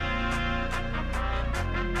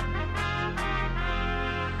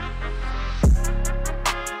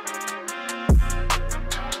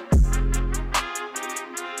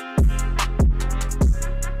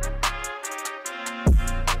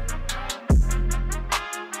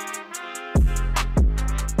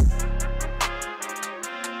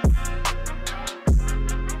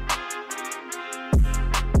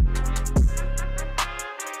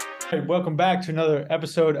Right, welcome back to another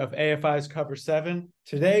episode of AFI's Cover 7.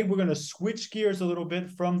 Today, we're going to switch gears a little bit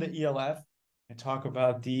from the ELF and talk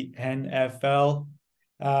about the NFL.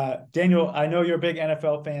 Daniel, I know you're a big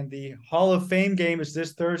NFL fan. The Hall of Fame game is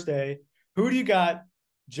this Thursday. Who do you got,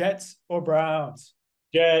 Jets or Browns?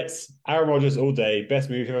 Jets, Aaron Rodgers all day. Best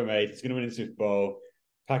move ever made. He's going to win the Super Bowl.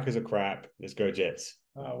 Packers are crap. Let's go Jets.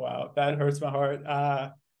 Oh, wow, that hurts my heart.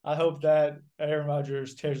 I hope that Aaron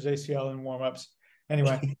Rodgers tears his ACL in warmups.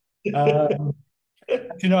 Anyway, um,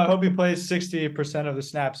 I hope he plays 60% of the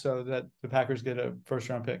snaps so that the Packers get a first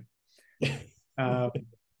round pick. Um,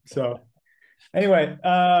 so anyway,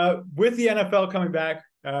 with the NFL coming back,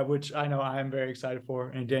 which I know I am very excited for,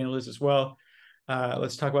 and Daniel is as well.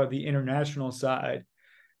 Let's talk about the international side.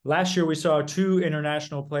 Last year, we saw two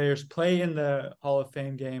international players play in the Hall of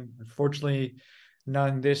Fame game. Unfortunately,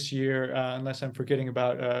 none this year, unless I'm forgetting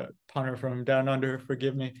about punter from down under.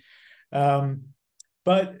 Forgive me. Um,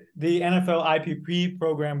 but the NFL IPP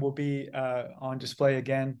program will be on display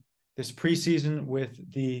again this preseason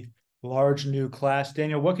with the large new class.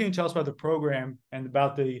 Daniel, what can you tell us about the program and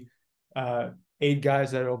about the 8 guys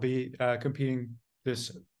that will be competing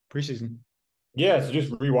this preseason? Yeah, so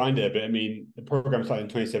just rewind it a bit. I mean, the program started in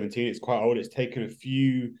 2017. It's quite old. It's taken a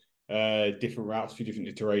few different routes, a few different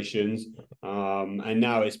iterations. And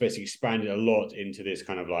now it's basically expanded a lot into this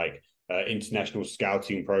kind of like international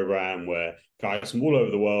scouting program where guys from all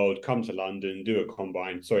over the world come to London, do a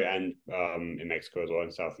combine, sorry, and in Mexico as well,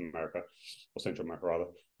 in South America or Central America rather.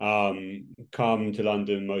 Come to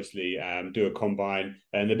London mostly, do a combine,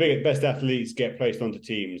 and the best athletes get placed onto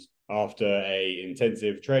teams after a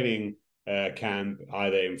intensive training camp,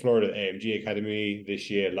 either in Florida AMG Academy this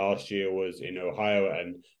year. Last year was in Ohio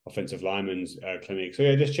and offensive lineman's clinic. So yeah,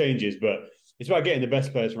 it just changes, but it's about getting the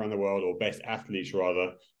best players around the world, or best athletes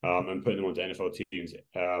rather, and putting them onto NFL teams.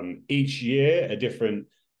 Each year, a different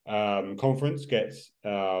conference gets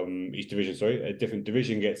each division. Sorry, a different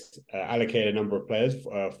division gets allocated a number of players,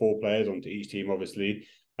 4 players onto each team, obviously.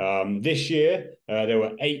 This year, there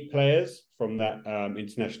were 8 players from that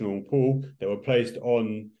international pool that were placed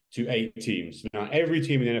on to 8 teams. Now, every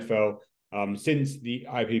team in the NFL since the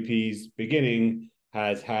IPP's beginning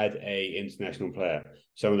has had a international player.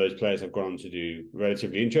 Some of those players have gone on to do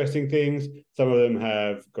relatively interesting things. Some of them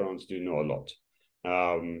have gone on to do not a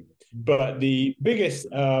lot. But the biggest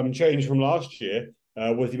change from last year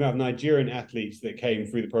was the amount of Nigerian athletes that came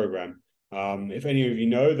through the program. If any of you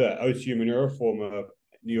know that Otu Manura, former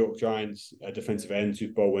New York Giants defensive end,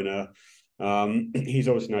 Super Bowl winner, he's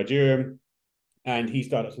obviously Nigerian. And he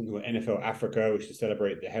started something called NFL Africa, which is to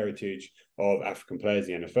celebrate the heritage of African players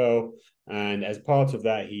in the NFL. And as part of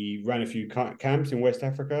that, he ran a few camps in West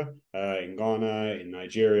Africa, in Ghana, in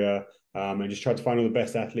Nigeria, and just tried to find all the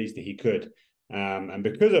best athletes that he could. And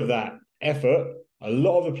because of that effort, a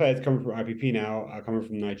lot of the players coming from IPP now are coming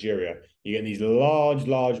from Nigeria. You get these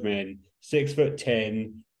large men,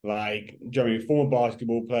 6'10", like, do you know what I mean, former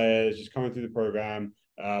basketball players just coming through the program.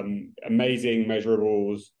 Amazing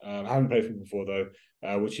measurables. I haven't played football before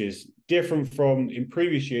though, which is different from in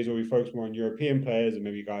previous years where we focused more on European players and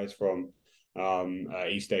maybe guys from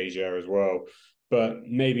East Asia as well. But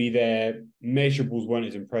maybe their measurables weren't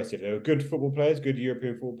as impressive. They were good football players, good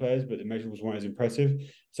European football players, but the measurables weren't as impressive.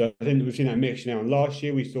 So I think we've seen that mix now. And last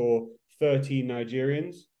year we saw 13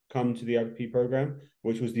 Nigerians come to the IPP program,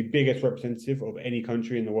 which was the biggest representative of any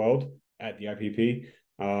country in the world at the IPP.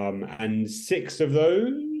 And 6 of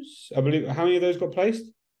those, I believe, how many of those got placed?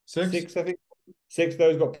 Six. 6, I think. 6 of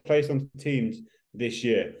those got placed on teams this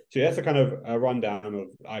year. So that's a kind of a rundown of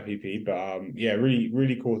IPP. But yeah,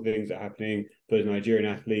 really cool things that are happening for those Nigerian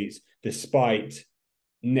athletes, despite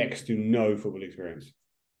next to no football experience.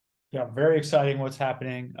 Yeah, very exciting what's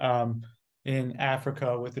happening in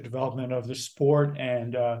Africa with the development of the sport.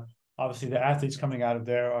 And obviously, the athletes coming out of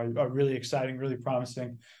there are really exciting, really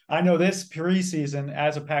promising. I know this preseason,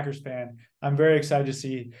 as a Packers fan, I'm very excited to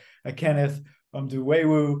see Kenneth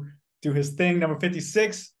Duwewu do his thing, number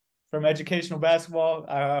 56 from educational basketball.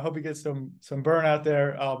 I hope he gets some burn out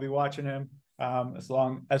there. I'll be watching him as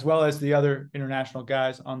well as the other international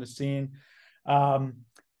guys on the scene.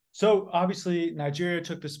 So obviously Nigeria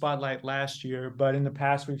took the spotlight last year, but in the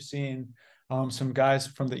past we've seen some guys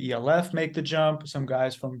from the ELF make the jump, some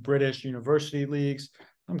guys from British university leagues,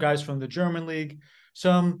 some guys from the German league,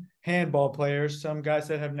 some handball players, some guys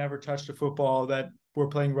that have never touched a football that were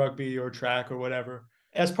playing rugby or track or whatever.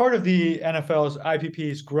 As part of the NFL's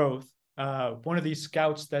IPP's growth, one of these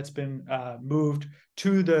scouts that's been moved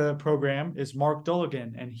to the program is Mark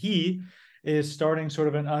Dullergian, and he is starting sort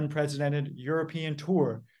of an unprecedented European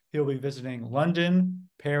tour. He'll be visiting London,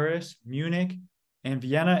 Paris, Munich, and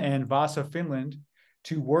Vienna and Vasa, Finland.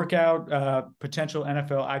 to work out potential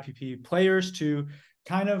NFL IPP players to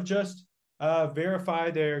kind of just verify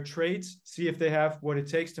their traits, see if they have what it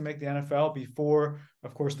takes to make the NFL before,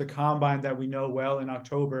 of course, the combine that we know well in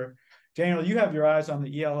October. Daniel, you have your eyes on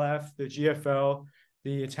the ELF, the GFL,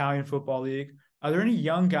 the Italian Football League. Are there any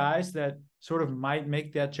young guys that sort of might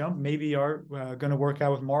make that jump, maybe are going to work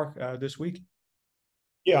out with Mark this week?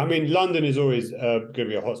 Yeah, I mean, London is always going to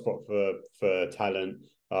be a hotspot for talent.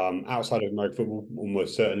 Outside of American football,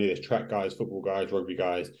 almost certainly there's track guys, football guys, rugby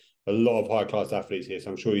guys, a lot of high class athletes here. So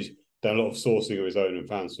I'm sure he's done a lot of sourcing of his own and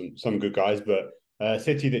found some good guys. But a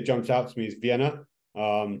city that jumps out to me is Vienna.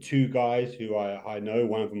 Two guys who I know,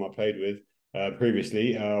 one of them I played with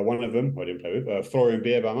previously. One of them I didn't play with, Florian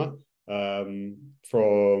Bierbaumer,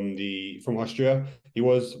 from Austria. He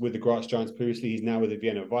was with the Graz Giants previously. He's now with the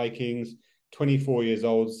Vienna Vikings. 24 years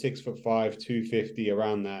old, 6'5", 250,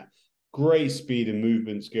 around that. Great speed and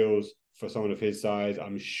movement skills for someone of his size.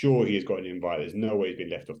 I'm sure he has got an invite. There's no way he's been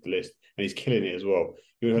left off the list, and he's killing it as well.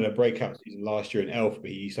 He had a breakout season last year in Elf,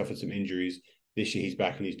 but he suffered some injuries. This year he's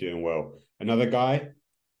back and he's doing well. Another guy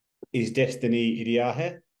is Destiny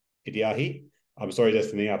Idiahi. I'm sorry,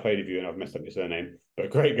 Destiny, I played with you and I've messed up your surname,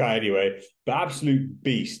 but great guy anyway. But absolute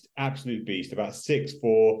beast. About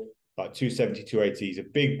 6'4", like 270, 280. He's a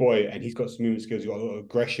big boy and he's got some movement skills. He's got a lot of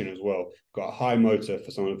aggression as well. Got a high motor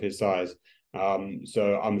for someone of his size.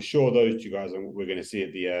 So I'm sure those two guys we're going to see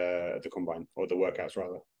at the combine, or the workouts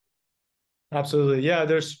rather. Absolutely. Yeah,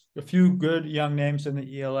 there's a few good young names in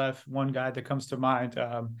the ELF. One guy that comes to mind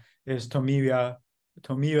is Tomiwa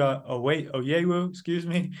Oyewu, excuse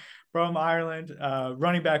me, from Ireland,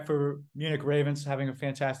 running back for Munich Ravens, having a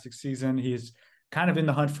fantastic season. He's kind of in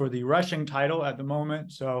the hunt for the rushing title at the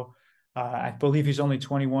moment. So I believe he's only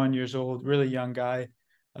 21 years old, really young guy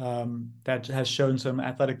that has shown some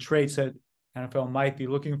athletic traits that NFL might be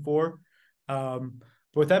looking for.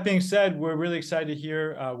 But with that being said, we're really excited to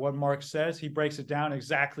hear what Mark says. He breaks it down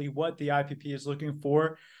exactly what the IPP is looking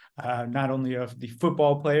for, not only of the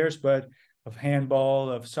football players, but of handball,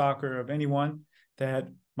 of soccer, of anyone that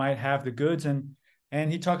might have the goods.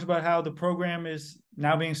 And he talks about how the program is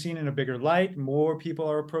now being seen in a bigger light. More people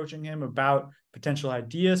are approaching him about potential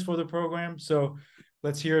ideas for the program. So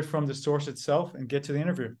let's hear it from the source itself and get to the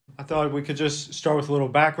interview. I thought we could just start with a little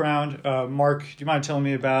background. Mark, do you mind telling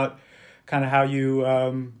me about kind of how you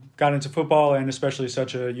got into football and especially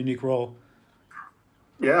such a unique role?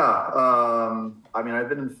 Yeah, I mean, I've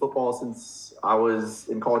been in football since I was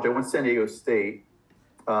in college. I went to San Diego State,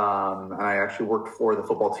 and I actually worked for the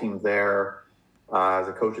football team there as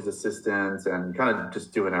a coach's assistant and kind of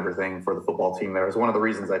just doing everything for the football team there. It was one of the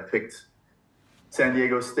reasons I picked San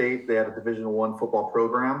Diego State. They had a Division I football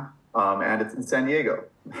program, and it's in San Diego.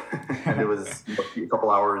 And it was a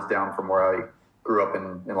couple hours down from where I grew up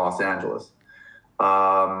in Los Angeles.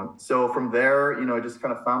 So from there, I just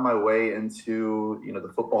kind of found my way into, the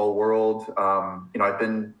football world. I've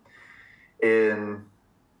been in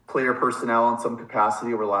player personnel in some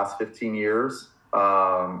capacity over the last 15 years,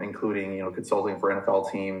 including, consulting for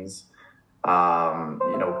NFL teams,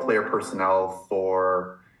 player personnel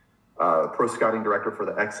for pro scouting director for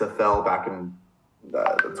the XFL back in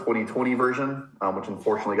the 2020 version, which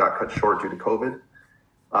unfortunately got cut short due to COVID.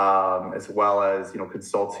 As well as,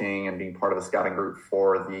 consulting and being part of the scouting group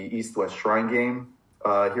for the East-West Shrine Game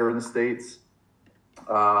here in the States.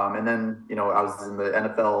 And then, I was in the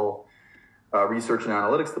NFL research and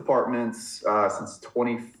analytics departments since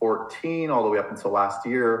 2014, all the way up until last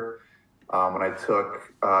year when I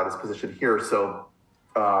took this position here. So,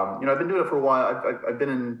 I've been doing it for a while. I've been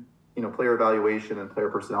in, player evaluation and player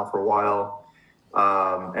personnel for a while.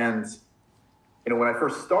 And when I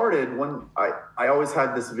first started, I always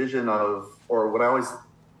had this vision of, or what I always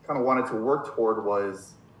kind of wanted to work toward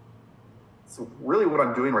was really what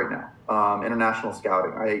I'm doing right now, international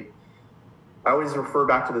scouting. I always refer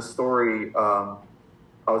back to this story. I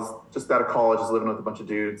was just out of college, just living with a bunch of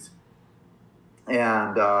dudes.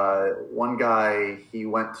 And one guy, he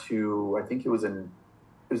went to, I think it was in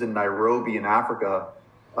Nairobi in Africa,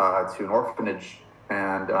 to an orphanage.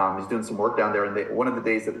 And he's doing some work down there. And one of the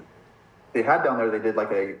days that they had down there, they did like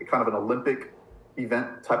a kind of an Olympic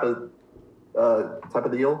event type of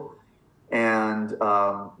deal, and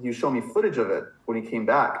he was showing me footage of it when he came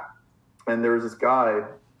back. And there was this guy,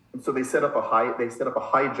 and so they set up a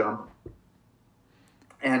high jump,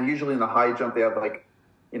 and usually in the high jump they have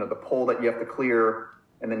the pole that you have to clear,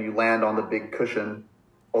 and then you land on the big cushion.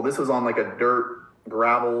 Well, this was on like a dirt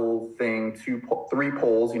gravel thing, three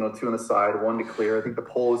poles, two on the side, one to clear. I think the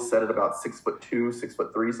pole is set at about 6'2",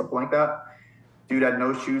 6'3", something like that. Dude had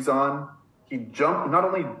no shoes on. not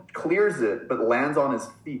only clears it, but lands on his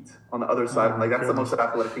feet on the other side. Like, that's the most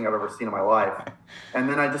athletic thing I've ever seen in my life. And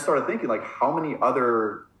then I just started thinking, like, how many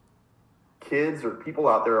other kids or people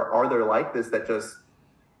out there are there like this that just,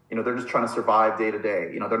 they're just trying to survive day to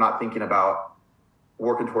day. They're not thinking about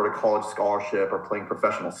working toward a college scholarship or playing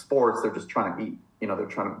professional sports. They're just trying to eat. They're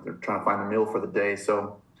trying to find the meal for the day.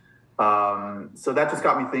 So that just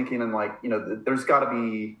got me thinking, and like, there's got to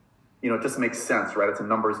be, it just makes sense, right? It's a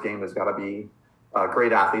numbers game. There's got to be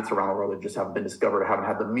great athletes around the world that just haven't been discovered, haven't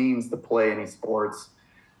had the means to play any sports.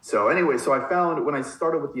 So anyway, I found when I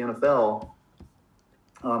started with the NFL,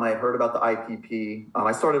 I had heard about the IPP.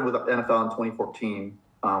 I started with the NFL in 2014,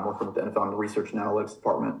 working with the NFL in the Research and Analytics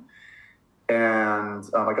Department. And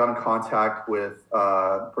I got in contact with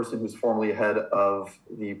a person who's formerly head of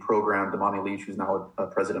the program, Damani Leach, who's now a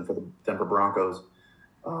president for the Denver Broncos,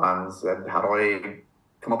 and said, how do I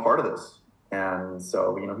become a part of this? And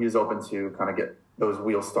so, he was open to kind of get those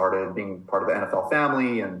wheels started, being part of the NFL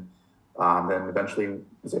family, and then eventually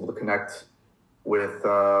was able to connect with,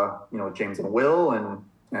 James and Will, and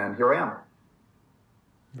here I am.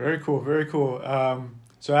 Very cool, very cool.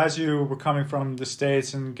 So as you were coming from the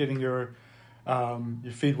States and getting your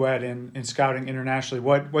feet wet in scouting internationally,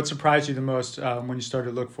 what surprised you the most when you started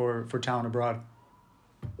to look for talent abroad?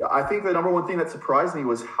 I think the number one thing that surprised me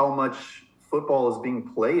was how much football is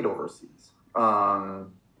being played overseas. At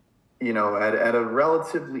a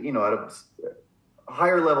relatively, at a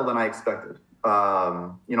higher level than I expected.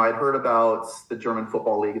 I'd heard about the German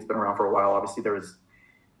Football League. It's been around for a while. Obviously, there was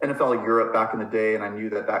NFL Europe back in the day, and I knew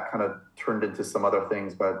that kind of turned into some other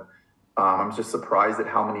things, but I'm just surprised at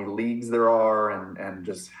how many leagues there are and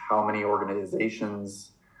just how many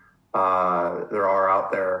organizations there are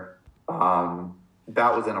out there.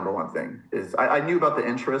 That was the number one thing. Is I knew about the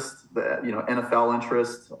interest, the NFL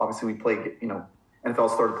interest. Obviously, we play, NFL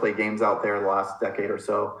started to play games out there the last decade or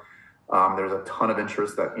so. There's a ton of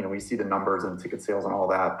interest that, we see the numbers and ticket sales and all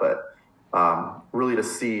that, but really to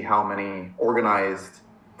see how many organized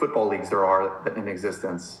football leagues there are in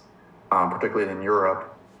existence, particularly in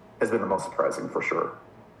Europe, has been the most surprising for sure.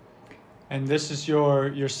 And this is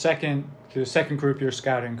the second group you're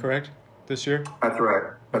scouting, correct? This year? That's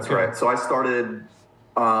right. That's okay. Right. So I started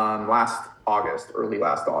early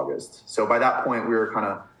last August. So by that point, we were kind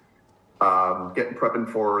of prepping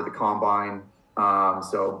for the combine.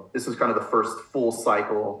 So this was kind of the first full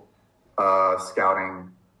cycle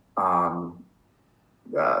scouting for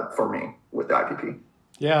me with the IPP.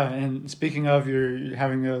 Yeah, and speaking of, you're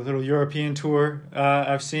having a little European tour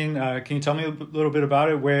I've seen. Can you tell me a little bit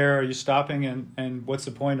about it? Where are you stopping, and what's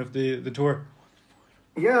the point of the tour?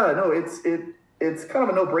 Yeah, no, it's kind of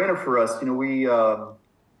a no-brainer for us.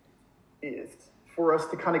 For us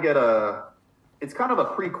to kind of it's kind of a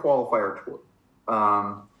pre-qualifier tour.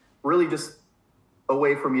 Really just a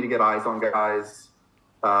way for me to get eyes on guys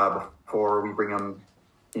before we bring them,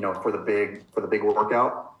 for the big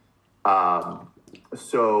workout.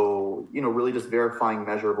 So, really just verifying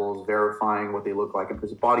measurables, verifying what they look like in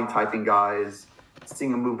terms of body typing guys,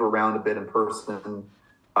 seeing them move around a bit in person.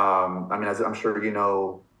 As I'm sure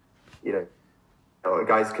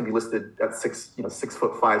guys can be listed at 6'5",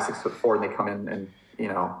 6'4", and they come in and,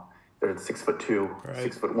 they're 6'2",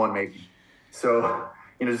 right. 6'1" maybe. So,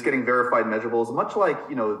 just getting verified measurables, much like,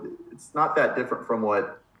 it's not that different from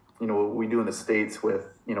what, what we do in the States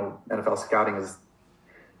with, NFL scouting is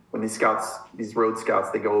when these road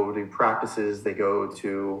scouts, they go to practices, they go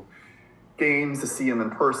to games to see them in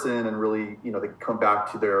person, and really, they come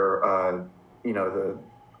back to their, the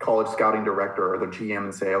college scouting director or the GM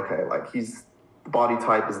and say, okay, like the body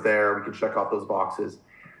type is there. We can check off those boxes.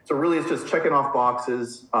 So really it's just checking off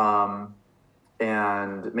boxes and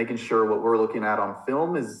making sure what we're looking at on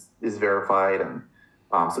film is verified. And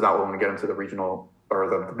so that when we get into the regional or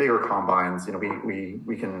the bigger combines,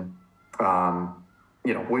 we can,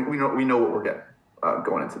 we know what we're getting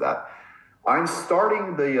going into that. I'm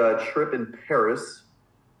starting the trip in Paris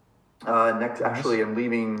next. Actually, I'm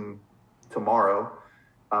leaving tomorrow.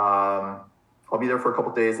 I'll be there for a couple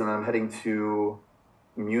of days, and then I'm heading to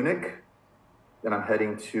Munich. Then I'm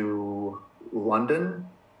heading to London,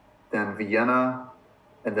 then Vienna,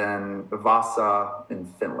 and then Vasa in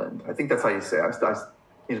Finland. I think that's how you say it. I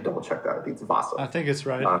need to double check that. I think it's Vasa. I think it's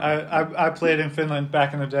right. I played in Finland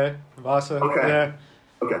back in the day. Vasa. Okay. Yeah.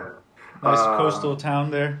 Okay. Nice coastal town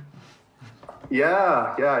there.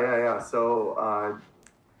 Yeah. So,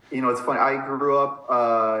 it's funny. I grew up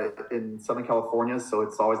in Southern California, so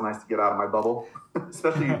it's always nice to get out of my bubble,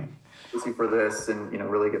 especially for this, and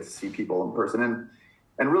really get to see people in person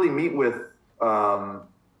and really meet with,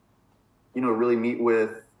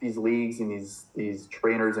 these leagues and these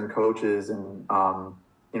trainers and coaches, and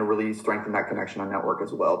really strengthen that connection and network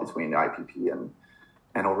as well between the IPP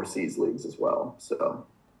and overseas leagues as well. So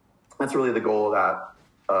that's really the goal of that,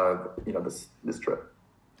 this trip.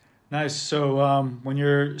 Nice. So when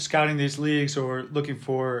you're scouting these leagues or looking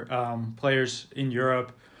for players in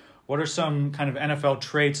Europe, what are some kind of NFL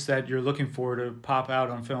traits that you're looking for to pop out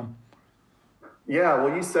on film? Yeah,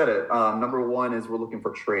 well, you said it. Number one is we're looking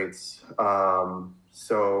for traits.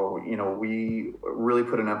 So we really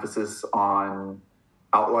put an emphasis on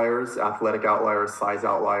outliers, athletic outliers, size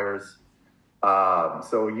outliers.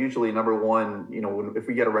 So usually number one, if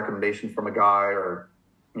we get a recommendation from a guy, or,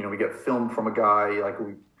 we get film from a guy, like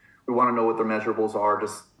we want to know what their measurables are.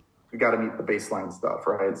 Just, we got to meet the baseline stuff,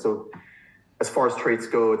 right? So as far as traits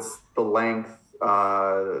go, it's the length,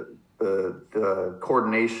 the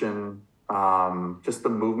coordination, just the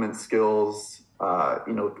movement skills,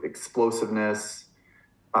 explosiveness,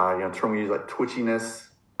 term we use like twitchiness.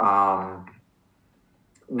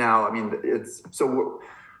 Now,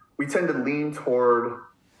 we tend to lean toward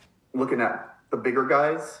looking at the bigger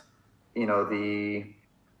guys, the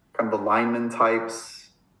kind of the lineman types,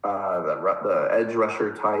 the edge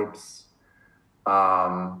rusher types.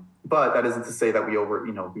 But that isn't to say that we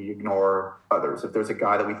ignore others. If there's a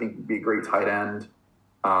guy that we think would be a great tight end,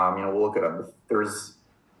 we'll look at him. If there's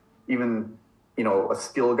even, a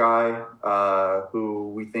skill guy who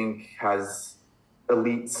we think has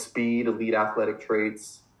elite speed, elite athletic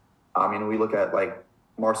traits. We look at like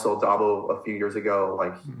Marcel Dabo a few years ago,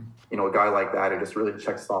 a guy like that who just really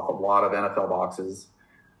checks off a lot of NFL boxes.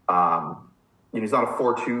 He's not a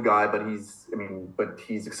 4.2 guy, but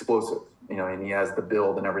he's explosive, and he has the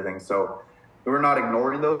build and everything. So we're not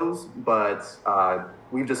ignoring those, but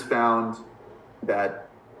we've just found that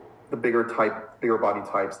the bigger body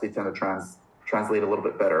types, they tend to translate a little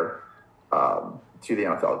bit better to the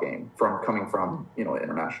NFL game coming from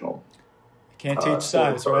international. You can't teach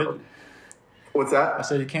size, right? What's that? I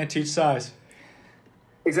said you can't teach size.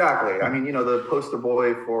 Exactly. The poster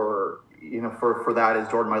boy for that is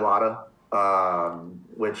Jordan Mailata,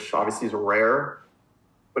 which obviously is rare,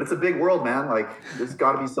 but it's a big world, man. Like, there's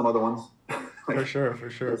got to be some other ones. For sure.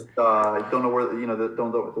 Just, don't know where don't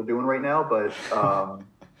know what they're doing right now, but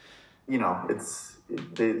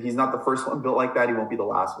he's not the first one built like that. He won't be the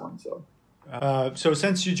last one. So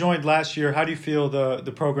since you joined last year, how do you feel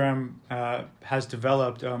the program has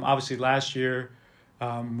developed? Obviously, last year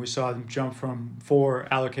we saw them jump from 4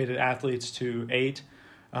 allocated athletes to 8.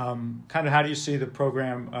 Kind of how do you see the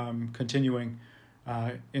program continuing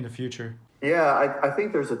in the future? Yeah, I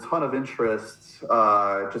think there's a ton of interest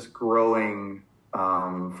just growing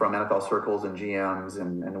from NFL circles and GMs,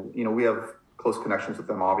 and we have close connections with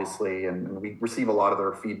them, obviously, and we receive a lot of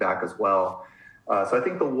their feedback as well. So I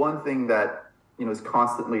think the one thing that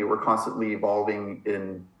we're constantly evolving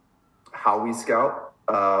in how we scout,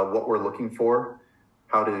 what we're looking for,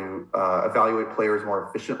 how to evaluate players more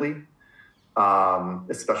efficiently,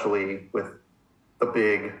 especially with the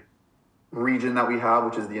big region that we have,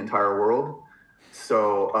 which is the entire world.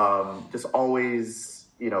 So just always,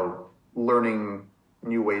 learning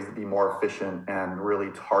new ways to be more efficient and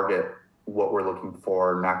really target what we're looking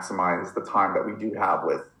for, maximize the time that we do have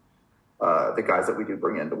with the guys that we do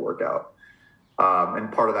bring in to work out.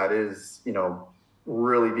 And part of that is,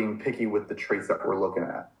 really being picky with the traits that we're looking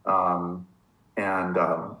at.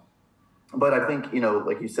 But I think,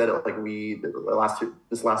 like you said,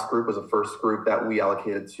 this last group was the first group that we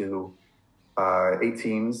allocated to 8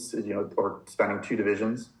 teams, or spanning 2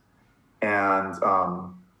 divisions. And,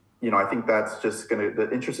 I think that's just the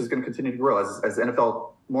interest is going to continue to grow as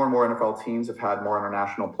NFL, more and more NFL teams have had more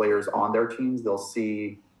international players on their teams. They'll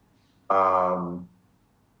see, what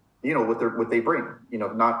they bring,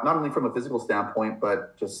 not only from a physical standpoint,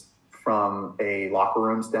 but just from a locker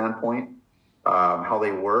room standpoint, how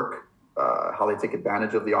they work, how they take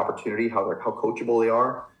advantage of the opportunity, how coachable they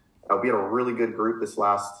are. We had a really good group this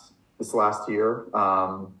last year.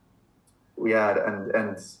 We had,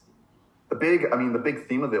 and the big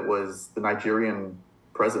theme of it was the Nigerian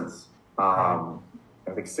presence. I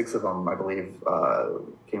think 6 of them, I believe,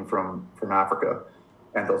 came from Africa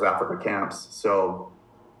and those Africa camps. So,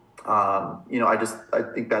 I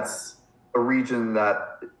think that's a region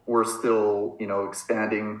that we're still,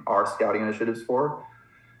 expanding our scouting initiatives for.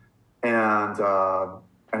 And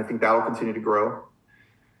I think that'll continue to grow.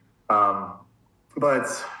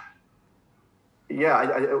 But yeah,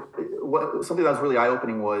 something that was really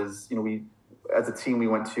eye-opening was, we, as a team, we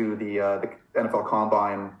went to the NFL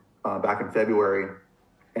Combine back in February,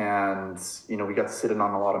 and we got to sit in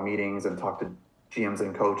on a lot of meetings and talk to GMs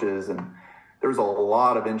and coaches, and there was a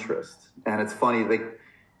lot of interest. And it's funny,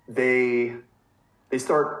 they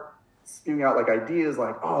start spewing out like ideas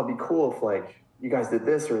like, oh, it'd be cool if like you guys did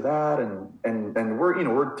this or that, and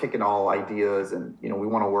we're taking all ideas, and we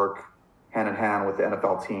want to work hand in hand with the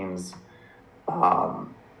NFL teams, and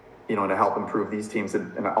to help improve these teams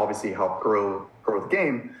and obviously help grow the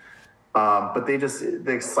game. But the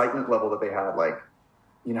excitement level that they had, like,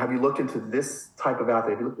 have you looked into this type of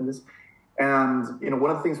athlete? Have you looked into this? And one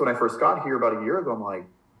of the things when I first got here about a year ago, I'm like,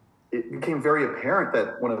 it became very apparent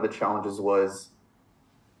that one of the challenges was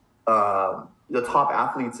the top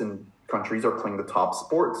athletes in countries are playing the top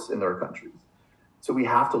sports in their countries. So we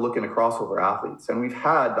have to look into crossover athletes. And the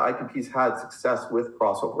IPP's had success with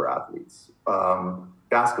crossover athletes,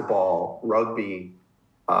 basketball, rugby,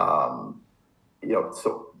 so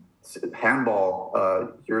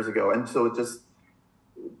handball years ago. And so just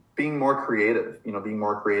being more creative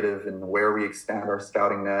in where we expand our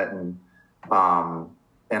scouting net. And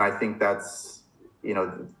I think that's,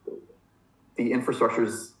 the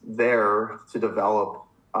infrastructure's there to develop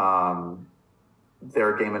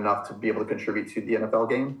their game enough to be able to contribute to the NFL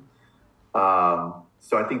game.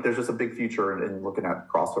 So I think there's just a big future in looking at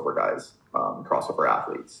crossover guys, crossover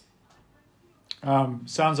athletes.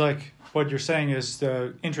 Sounds like what you're saying is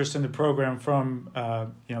the interest in the program from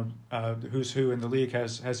who's who in the league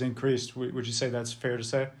has increased. Would you say that's fair to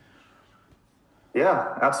say?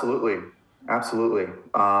 Yeah, absolutely.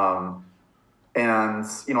 And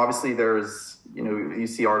obviously there's you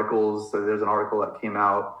see articles. There's an article that came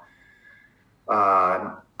out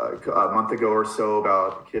a month ago or so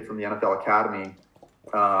about a kid from the NFL Academy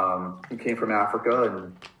who came from Africa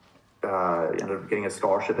and ended up getting a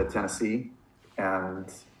scholarship at Tennessee. And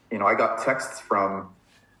I got texts from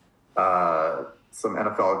some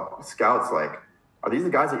NFL scouts like, "Are these the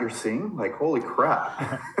guys that you're seeing? Like, holy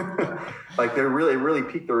crap!" Like, they really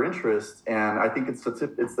piqued their interest, and I think it's the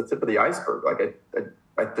tip of the iceberg. Like,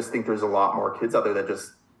 I just think there's a lot more kids out there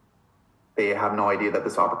that they have no idea that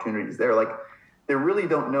this opportunity is there. Like, they really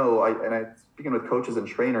don't know. Speaking with coaches and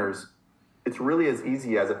trainers, it's really as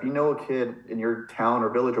easy as if you know a kid in your town or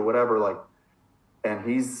village or whatever, like, and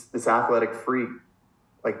he's this athletic freak,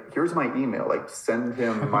 like, here's my email, like, send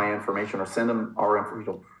him my information or send him our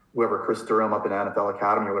information, whoever, Chris Durham up in NFL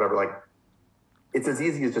Academy or whatever. Like, it's as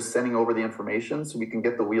easy as just sending over the information so we can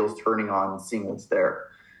get the wheels turning on seeing what's there.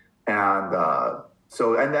 And I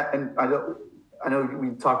know we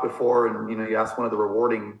talked before, and you asked one of the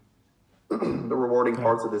rewarding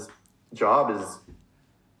parts of this job is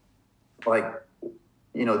like,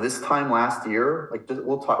 this time last year, like,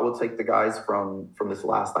 we'll take the guys from this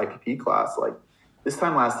last IPP class. Like, this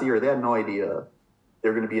time last year, they had no idea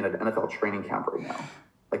they're going to be in an NFL training camp right now.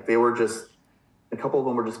 Like, they were just, a couple of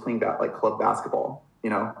them were just playing like club basketball,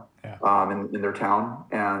 in their town,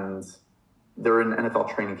 and they're in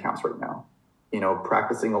NFL training camps right now,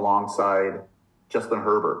 practicing alongside Justin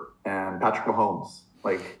Herbert and Patrick Mahomes,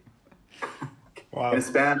 like, wow. in a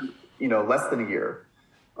span, less than a year.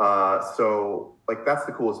 So, like, that's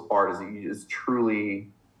the coolest part is truly,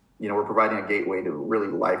 we're providing a gateway to really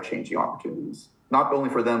life-changing opportunities, not only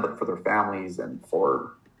for them, but for their families and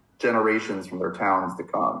for generations from their towns to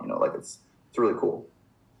come. Like, it's really cool.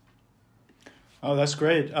 Oh, that's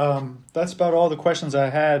great. That's about all the questions I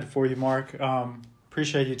had for you, Mark.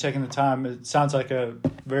 Appreciate you taking the time. It sounds like a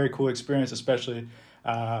very cool experience, especially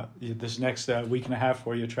this next week and a half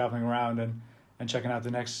for you traveling around and checking out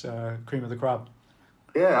the next cream of the crop.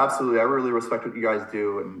 Yeah, absolutely. I really respect what you guys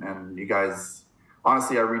do, and you guys,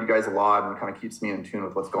 honestly, I read you guys a lot, and it kind of keeps me in tune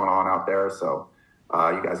with what's going on out there. So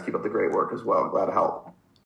you guys keep up the great work as well. I'm glad to help.